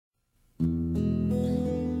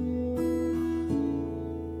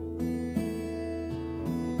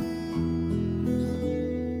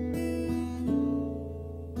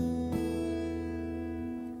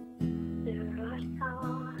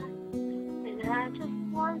I just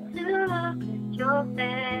want to look at your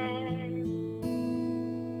face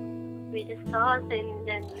with the stars in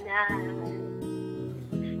the night.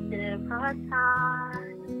 There are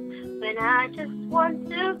times when I just want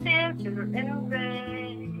to feel your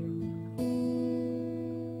embrace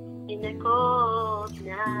in a cold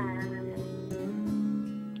night.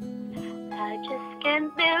 I just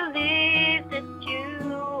can't believe that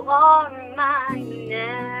you are mine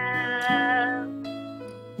now.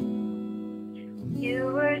 You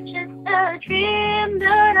were just a dream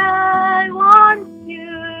that I want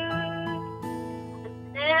you. I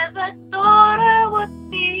never thought I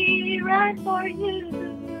would be right for you.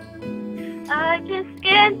 I just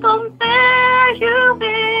can't compare you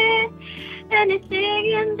with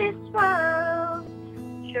anything in this world.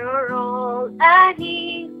 You're all I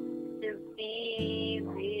need to be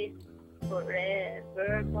with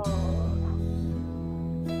forevermore.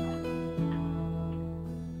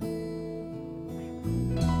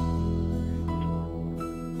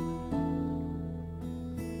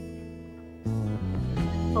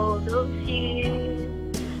 All those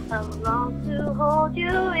years I've longed to hold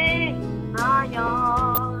you in my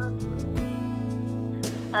arms.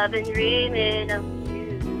 I've been dreaming of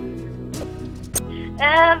you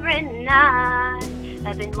every night.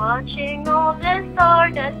 I've been watching all the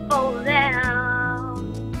stars that fall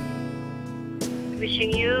down,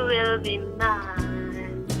 wishing you will be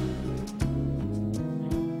mine.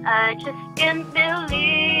 I just can't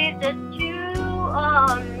believe that you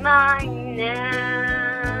are mine now.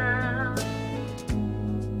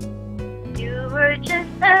 You were just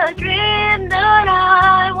a dream that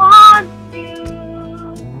I want you.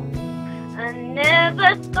 I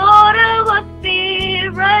never thought I would be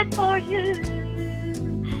right for you.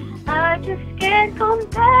 I just can't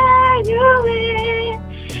compare you with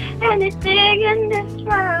anything in this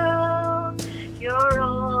world. You're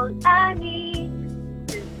all I need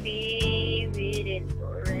to be with it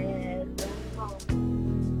forevermore.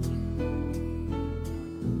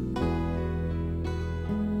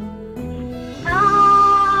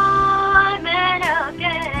 Time and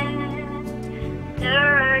again,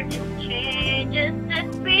 there are just changes that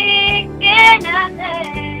we cannot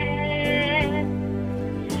end.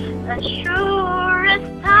 As sure as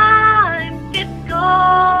time keeps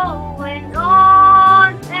going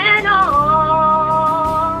on and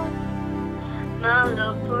on, my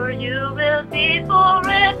love for you will be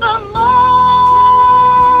forevermore.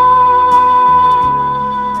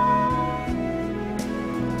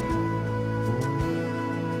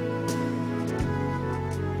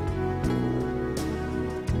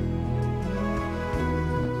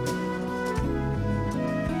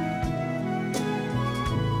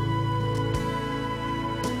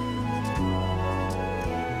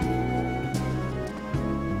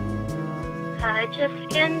 I just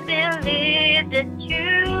can't believe that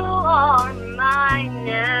you are mine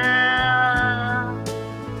now.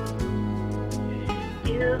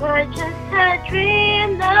 You were just a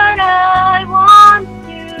dream that I want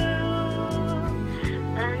you.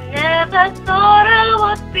 I never thought I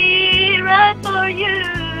would be right for you.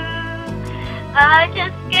 I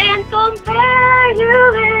just can't compare you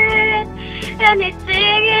with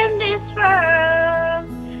anything in this world.